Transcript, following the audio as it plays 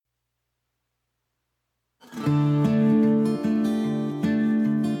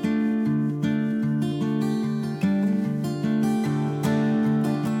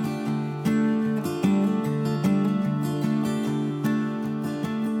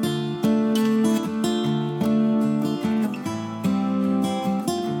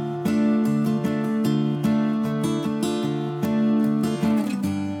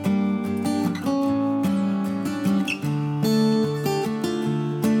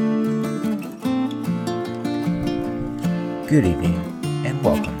Good evening, and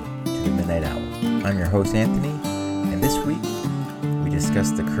welcome to the Midnight Owl. I'm your host, Anthony, and this week we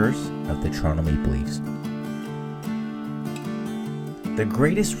discuss the curse of the Toronto Maple Leafs. The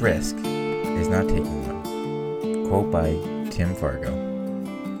greatest risk is not taking one. Quote by Tim Fargo.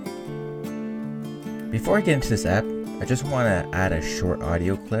 Before I get into this app, I just want to add a short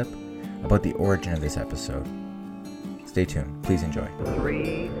audio clip about the origin of this episode. Stay tuned. Please enjoy.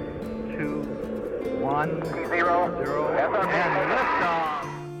 3, 2, 1, 0, and liftoff.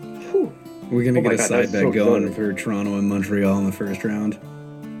 We're going to get a side bet going good. for Toronto and Montreal in the first round.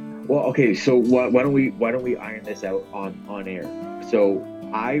 Well, okay, so why don't we iron this out on air? So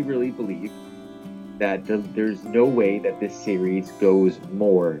I really believe that there's no way that this series goes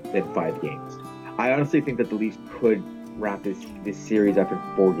more than 5 games. I honestly think that the Leafs could wrap this series up in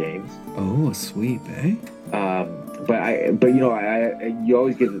 4 games. Oh, a sweep, eh? But you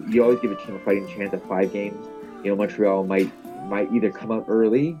always give a team a fighting chance at 5 games. You know, Montreal might either come out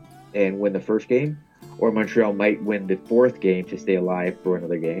early and win the first game, or Montreal might win the 4th game to stay alive for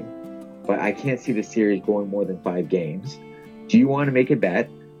another game. But I can't see the series going more than 5 games. Do you want to make a bet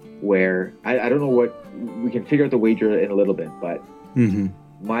where I don't know what we can figure out the wager in a little bit, but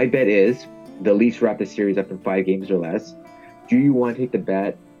my bet is the Leafs wrap the series up in 5 games or less. Do you want to take the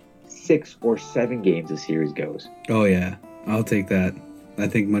bet 6 or 7 games the series goes? Oh, yeah. I'll take that. I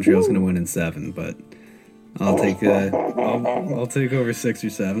think Montreal's going to win in 7, but I'll take that. I'll take over 6 or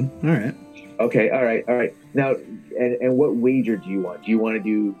 7. All right. Okay, all right. Now, and what wager do you want? Do you want to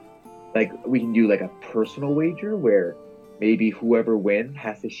do, we can do a personal wager where maybe whoever wins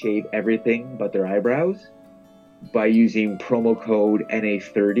has to shave everything but their eyebrows by using promo code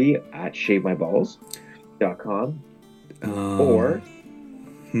NA30 at ShaveMyBalls.com? Or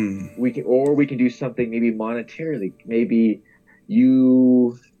we can do something maybe monetarily. Maybe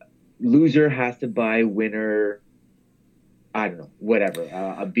loser has to buy winner, I don't know, whatever,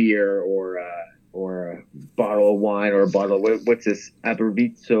 a beer or a bottle of wine or a bottle of, what's this,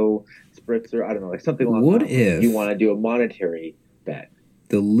 Apervizzo Spritzer, I don't know, something along What those lines. if you want to do a monetary bet?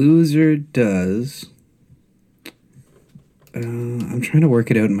 The loser does... I'm trying to work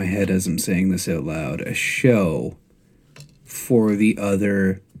it out in my head as I'm saying this out loud. A show for the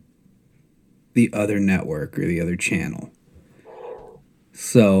other network or the other channel.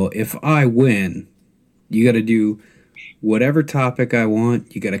 So if I win, you got to do whatever topic I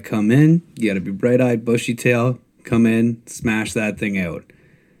want. You got to come in. You got to be bright-eyed, bushy-tail. Come in, smash that thing out.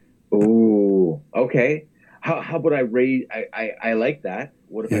 Ooh, okay. How about I raise? I like that.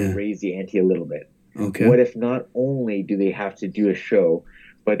 What if I raise the ante a little bit? Okay. What if not only do they have to do a show,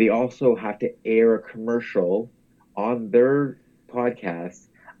 but they also have to air a commercial on their podcast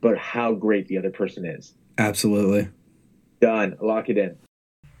about how great the other person is? Absolutely. Done. Lock it in.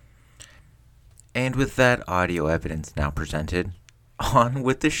 And with that audio evidence now presented, on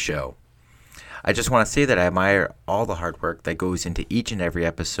with the show. I just want to say that I admire all the hard work that goes into each and every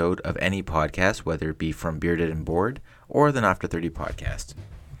episode of any podcast, whether it be from Bearded and Bored or the After 30 podcast.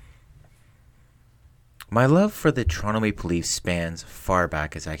 My love for the Toronto Maple Leafs spans far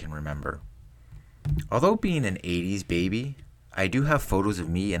back as I can remember. Although being an 80s baby, I do have photos of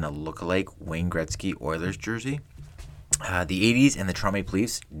me in a look-alike Wayne Gretzky Oilers jersey. The 80s and the Toronto Maple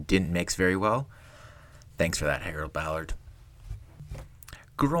Leafs didn't mix very well. Thanks for that, Harold Ballard.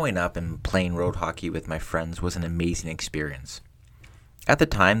 Growing up and playing road hockey with my friends was an amazing experience. At the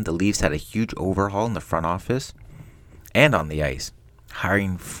time, the Leafs had a huge overhaul in the front office and on the ice,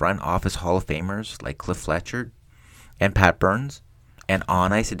 hiring front office Hall of Famers like Cliff Fletcher and Pat Burns, and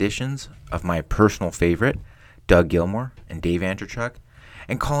on-ice additions of my personal favorite, Doug Gilmour and Dave Andreychuk,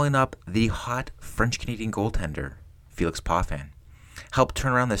 and calling up the hot French-Canadian goaltender, Felix Potvin, helped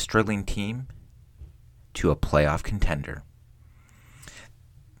turn around the struggling team to a playoff contender.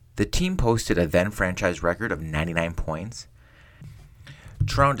 The team posted a then-franchise record of 99 points.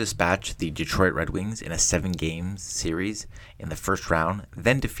 Toronto dispatched the Detroit Red Wings in a 7-game series in the first round,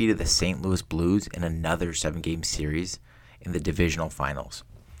 then defeated the St. Louis Blues in another 7-game series in the divisional finals.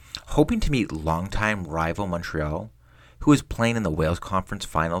 Hoping to meet longtime rival Montreal, who was playing in the Wales Conference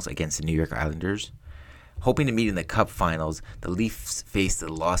Finals against the New York Islanders, hoping to meet in the Cup Finals, the Leafs faced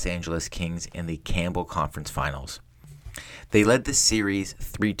the Los Angeles Kings in the Campbell Conference Finals. They led the series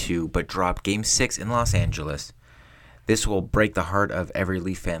 3-2, but dropped Game 6 in Los Angeles. This will break the heart of every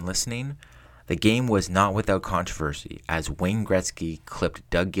Leaf fan listening. The game was not without controversy, as Wayne Gretzky clipped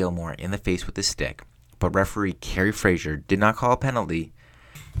Doug Gilmour in the face with a stick, but referee Kerry Fraser did not call a penalty,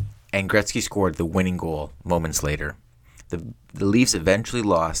 and Gretzky scored the winning goal moments later. The Leafs eventually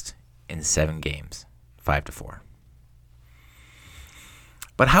lost in 7 games, 5-4.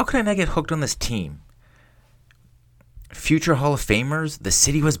 But how could I not get hooked on this team? future Hall of Famers, the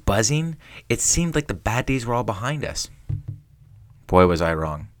city was buzzing. It seemed like the bad days were all behind us. Boy, was I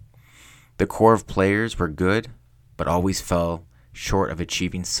wrong. The core of players were good, but always fell short of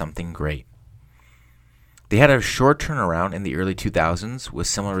achieving something great. They had a short turnaround in the early 2000s with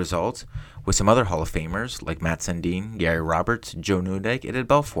similar results with some other Hall of Famers like Matt Sundin, Gary Roberts, Joe Newdike, and Ed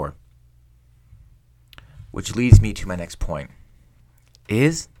Belfour. Which leads me to my next point.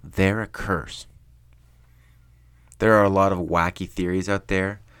 Is there a curse? There are a lot of wacky theories out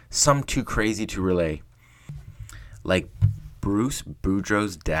there, some too crazy to relay. Like Bruce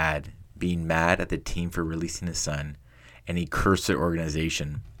Boudreau's dad being mad at the team for releasing his son, and he cursed the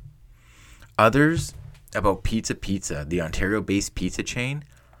organization. Others about Pizza Pizza, the Ontario-based pizza chain,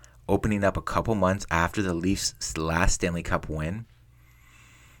 opening up a couple months after the Leafs' last Stanley Cup win.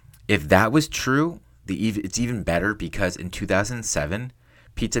 If that was true, it's even better because in 2007,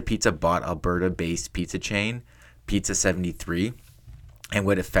 Pizza Pizza bought Alberta-based pizza chain Pizza 73 and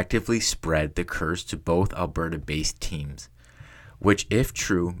would effectively spread the curse to both Alberta-based teams, which, if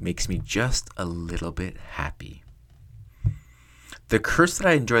true, makes me just a little bit happy. The curse that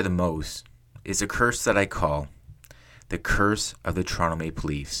I enjoy the most is a curse that I call the curse of the Toronto Maple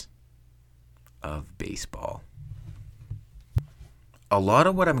Leafs of baseball. A lot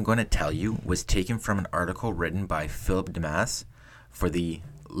of what I'm going to tell you was taken from an article written by Philip Damas for the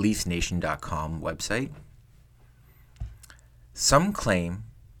LeafsNation.com website. Some claim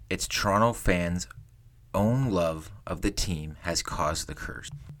it's Toronto fans' own love of the team has caused the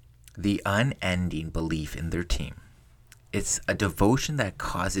curse. The unending belief in their team. It's a devotion that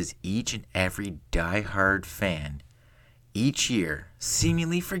causes each and every die-hard fan each year,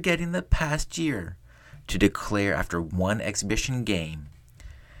 seemingly forgetting the past year, to declare after one exhibition game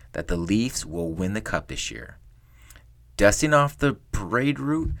that the Leafs will win the Cup this year. Dusting off the parade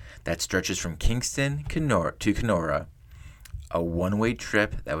route that stretches from Kingston to Kenora, a one-way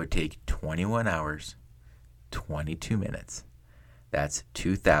trip that would take 21 hours, 22 minutes. That's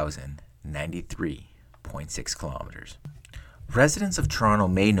 2,093.6 kilometers. Residents of Toronto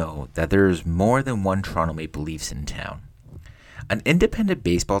may know that there is more than one Toronto Maple Leafs in town. An independent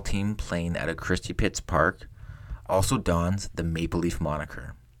baseball team playing at a Christie Pitts Park also dons the Maple Leaf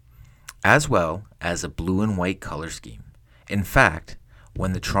moniker, as well as a blue and white color scheme. In fact,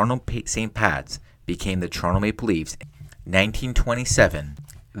 when the Toronto St. Pats became the Toronto Maple Leafs in 1927,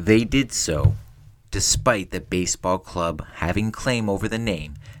 they did so despite the baseball club having claim over the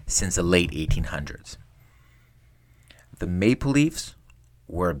name since the late 1800s. The Maple Leafs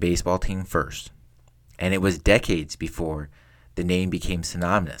were a baseball team first, and it was decades before the name became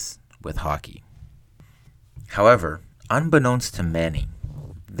synonymous with hockey. However, unbeknownst to many,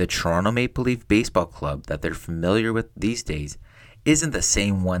 the Toronto Maple Leaf Baseball Club that they're familiar with these days isn't the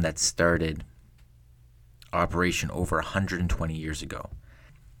same one that started operation over 120 years ago.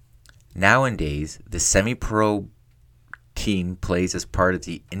 Nowadays, the semi-pro team plays as part of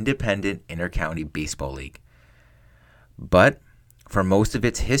the Independent Intercounty Baseball League. But for most of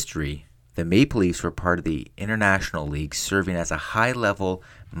its history, the Maple Leafs were part of the International League, serving as a high-level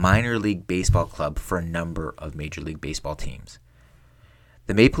minor league baseball club for a number of Major League Baseball teams.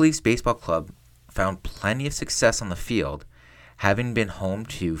 The Maple Leafs Baseball Club found plenty of success on the field, having been home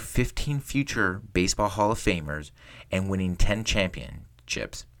to 15 future Baseball Hall of Famers and winning 10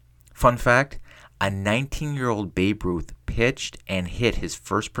 championships. Fun fact, a 19-year-old Babe Ruth pitched and hit his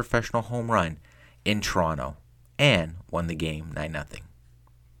first professional home run in Toronto and won the game 9-0.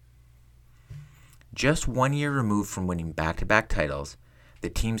 Just 1 year removed from winning back-to-back titles, the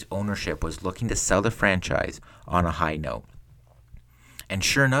team's ownership was looking to sell the franchise on a high note. And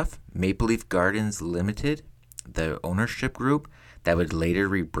sure enough, Maple Leaf Gardens Limited, the ownership group that would later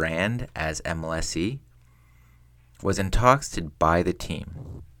rebrand as MLSE, was in talks to buy the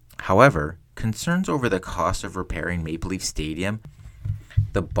team. However, concerns over the cost of repairing Maple Leaf Stadium,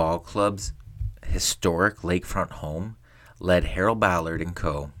 the ball club's historic lakefront home, led Harold Ballard and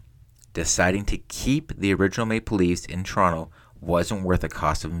co. deciding to keep the original Maple Leafs in Toronto wasn't worth the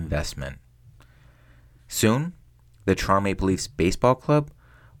cost of investment. Soon, the Toronto Maple Leafs Baseball Club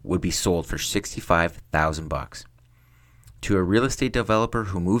would be sold for $65,000 to a real estate developer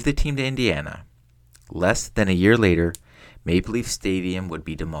who moved the team to Indiana. Less than a year later, Maple Leaf Stadium would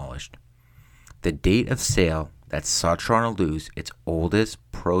be demolished. The date of sale that saw Toronto lose its oldest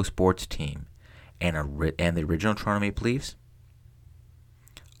pro sports team and the original Toronto Maple Leafs,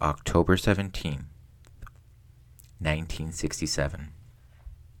 October 17, 1967.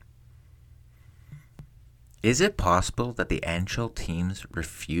 Is it possible that the NHL team's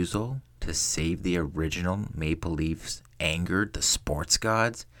refusal to save the original Maple Leafs angered the sports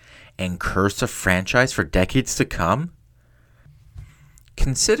gods and cursed the franchise for decades to come?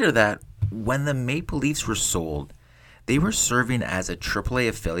 Consider that when the Maple Leafs were sold, they were serving as a AAA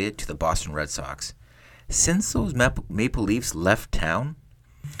affiliate to the Boston Red Sox. Since those Maple Leafs left town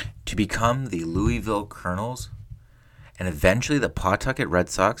to become the Louisville Colonels and eventually the Pawtucket Red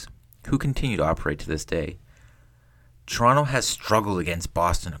Sox, who continue to operate to this day, Toronto has struggled against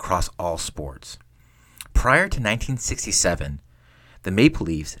Boston across all sports. Prior to 1967, the Maple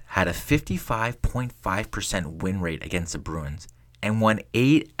Leafs had a 55.5% win rate against the Bruins and won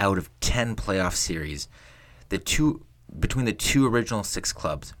 8 out of 10 playoff series between the two original 6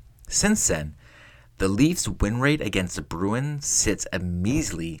 clubs. Since then, the Leafs' win rate against the Bruins sits a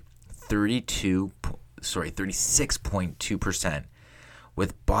measly 36.2%,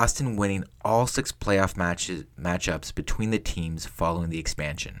 with Boston winning all 6 playoff matchups between the teams following the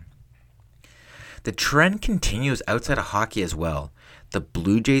expansion. The trend continues outside of hockey as well. The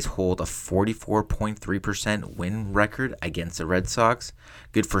Blue Jays hold a 44.3% win record against the Red Sox,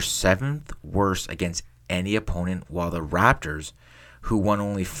 good for 7th worst against any opponent, while the Raptors, who won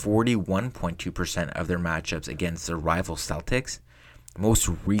only 41.2% of their matchups against their rival Celtics, most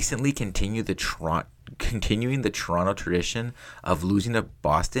recently continuing the Toronto tradition of losing to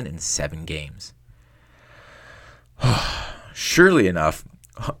Boston in 7 games. Surely enough,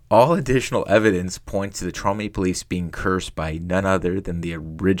 all additional evidence points to the Toronto Maple Leafs being cursed by none other than the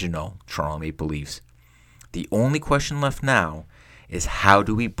original Toronto Maple Leafs. The only question left now is, how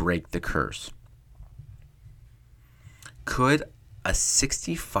do we break the curse? Could a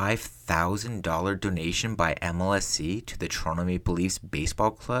 $65,000 donation by MLSE to the Toronto Maple Leafs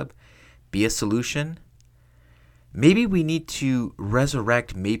Baseball Club be a solution? Maybe we need to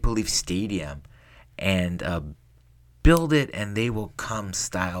resurrect Maple Leaf Stadium and build it and they will come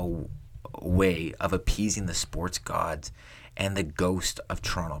style way of appeasing the sports gods and the ghost of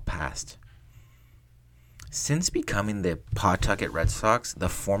Toronto past. Since becoming the Pawtucket Red Sox, the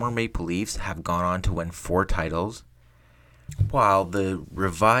former Maple Leafs have gone on to win 4 titles, while the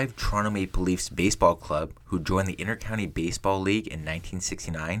revived Toronto Maple Leafs Baseball Club, who joined the Intercounty Baseball League in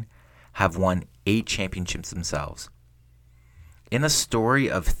 1969, have won 8 championships themselves. In a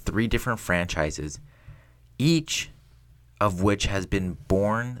story of 3 different franchises, each of which has been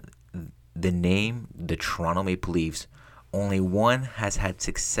born the name the Toronto Maple Leafs, only one has had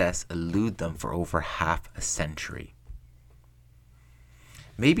success elude them for over half a century.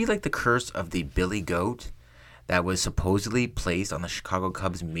 Maybe like the curse of the Billy Goat that was supposedly placed on the Chicago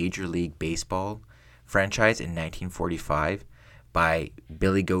Cubs Major League Baseball franchise in 1945 by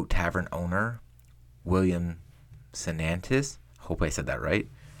Billy Goat Tavern owner William Senantis. Hope I said that right.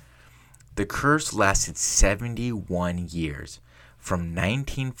 The curse lasted 71 years, from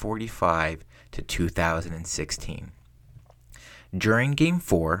 1945 to 2016. During Game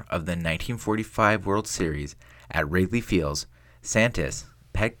 4 of the 1945 World Series at Wrigley Field, Santis'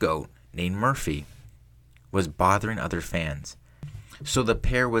 pet goat named Murphy was bothering other fans, so the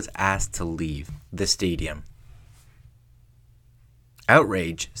pair was asked to leave the stadium.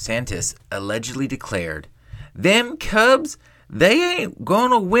 Outraged, Santis allegedly declared, "Them Cubs, they ain't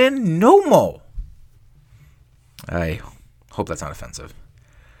gonna win no more." I hope that's not offensive.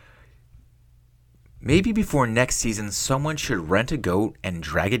 Maybe before next season, someone should rent a goat and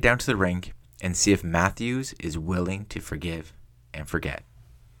drag it down to the rink and see if Matthews is willing to forgive and forget.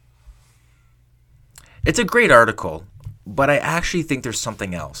 It's a great article, but I actually think there's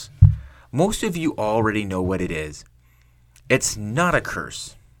something else. Most of you already know what it is. It's not a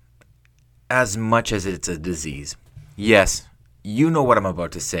curse, as much as it's a disease. Yes, you know what I'm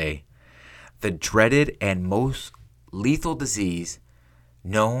about to say. The dreaded and most lethal disease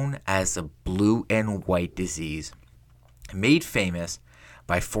known as the blue and white disease, made famous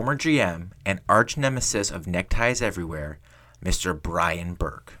by former GM and arch nemesis of Neckties Everywhere, Mr. Brian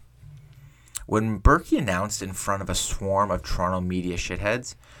Burke. When Berkey announced in front of a swarm of Toronto media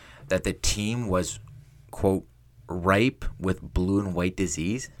shitheads that the team was, quote, ripe with blue and white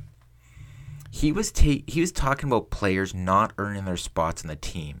disease, he was talking about players not earning their spots on the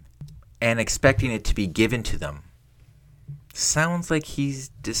team and expecting it to be given to them. Sounds like he's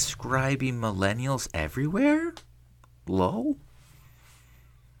describing millennials everywhere? Lol.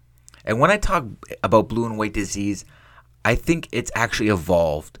 And when I talk about blue and white disease, I think it's actually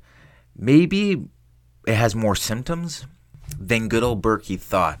evolved. Maybe it has more symptoms than good old Berkey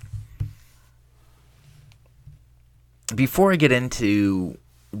thought. Before I get into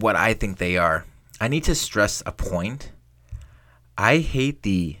what I think they are, I need to stress a point. I hate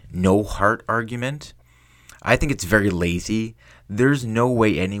the no heart argument. I think it's very lazy. There's no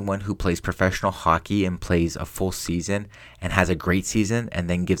way anyone who plays professional hockey and plays a full season and has a great season and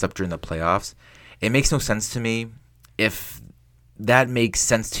then gives up during the playoffs. It makes no sense to me. If that makes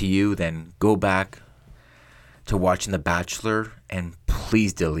sense to you, then go back to watching The Bachelor and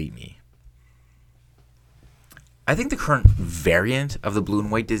please delete me. I think the current variant of the blue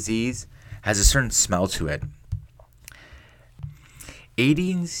and white disease has a certain smell to it.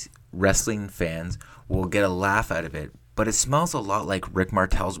 80s wrestling fans will get a laugh out of it, but it smells a lot like Rick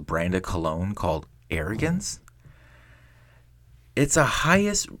Martel's brand of cologne called Arrogance. This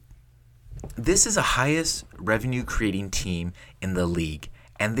is a highest revenue creating team in the league,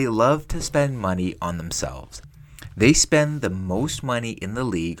 and they love to spend money on themselves. They spend the most money in the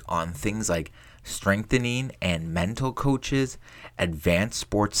league on things like strengthening and mental coaches, advanced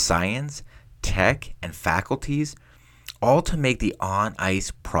sports science, tech, and faculties, all to make the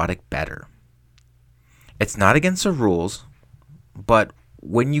on-ice product better. It's not against the rules, but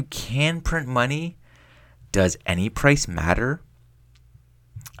when you can print money, does any price matter?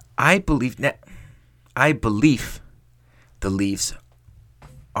 I believe the Leafs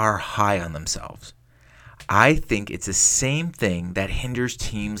are high on themselves. I think it's the same thing that hinders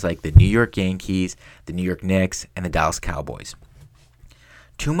teams like the New York Yankees, the New York Knicks, and the Dallas Cowboys.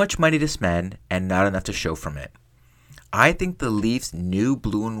 Too much money to spend and not enough to show from it. I think the Leafs' new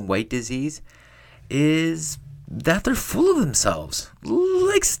blue and white disease is that they're full of themselves,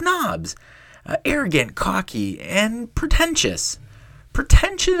 like snobs, arrogant, cocky, and pretentious.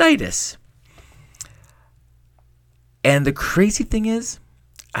 Pretentionitis. And the crazy thing is,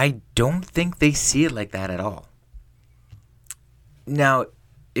 I don't think they see it like that at all. Now,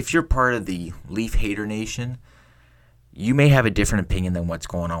 if you're part of the Leaf hater nation, you may have a different opinion than what's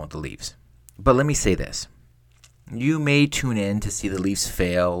going on with the Leafs. But let me say this. You may tune in to see the Leafs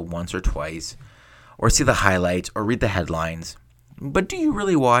fail once or twice, or see the highlights, or read the headlines. But do you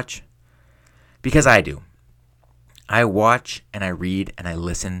really watch? Because I do. I watch and I read and I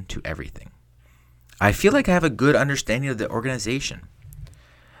listen to everything. I feel like I have a good understanding of the organization.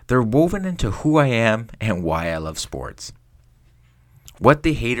 They're woven into who I am and why I love sports. What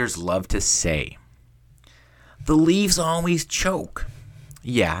the haters love to say. The Leafs always choke.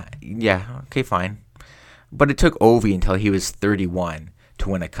 Yeah, okay, fine. But it took Ovi until he was 31 to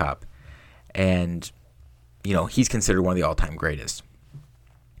win a cup. And, he's considered one of the all-time greatest.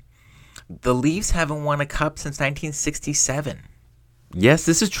 The Leafs haven't won a cup since 1967. Yes,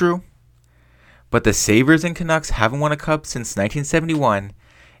 this is true. But the Sabres and Canucks haven't won a cup since 1971.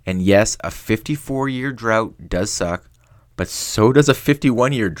 And yes, a 54-year drought does suck. But so does a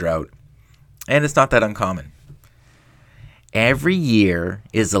 51-year drought. And it's not that uncommon. Every year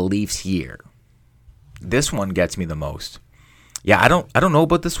is a Leafs year. This one gets me the most. Yeah, I don't know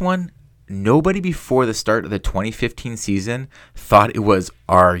about this one. Nobody before the start of the 2015 season thought it was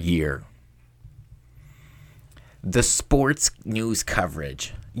our year. The sports news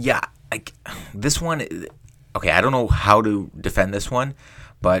coverage. Yeah, this one. Okay, I don't know how to defend this one,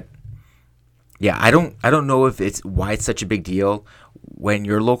 but yeah, I don't know if it's why it's such a big deal. When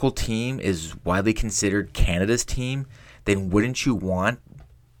your local team is widely considered Canada's team, then wouldn't you want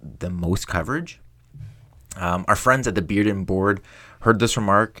the most coverage? Our friends at the Bearden board heard this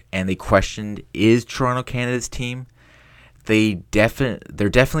remark and they questioned, is Toronto Canada's team? They're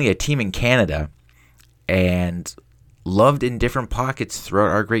definitely a team in Canada and loved in different pockets throughout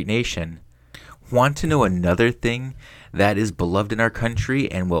our great nation. Want to know another thing that is beloved in our country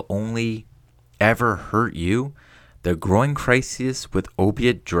and will only ever hurt you? The growing crisis with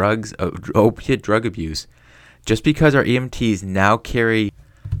opiate drug abuse. Just because our EMTs now carry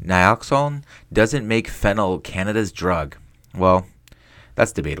naloxone doesn't make fentanyl Canada's drug. Well,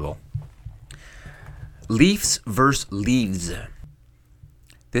 that's debatable. Leafs versus Leaves.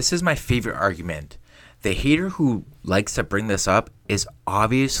 This is my favorite argument. The hater who likes to bring this up is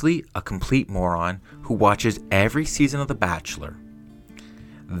obviously a complete moron who watches every season of The Bachelor.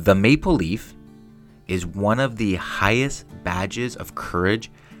 The Maple Leaf is one of the highest badges of courage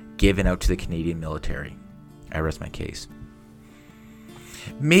given out to the Canadian military. I rest my case.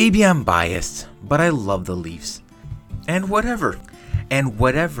 Maybe I'm biased, but I love the Leafs. And whatever.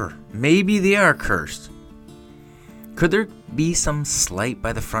 Maybe they are cursed. Could there be some slight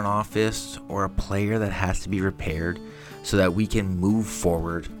by the front office or a player that has to be repaired so that we can move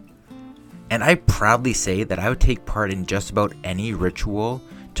forward? And I proudly say that I would take part in just about any ritual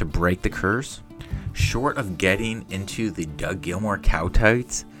to break the curse, short of getting into the Doug Gilmore cow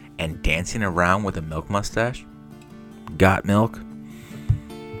tights and dancing around with a milk mustache. Got milk?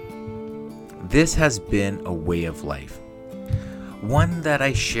 This has been a way of life, one that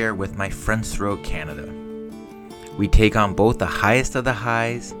I share with my friends throughout Canada. We take on both the highest of the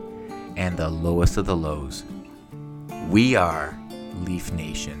highs and the lowest of the lows. We are Leaf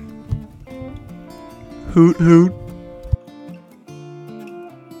Nation. Hoot hoot.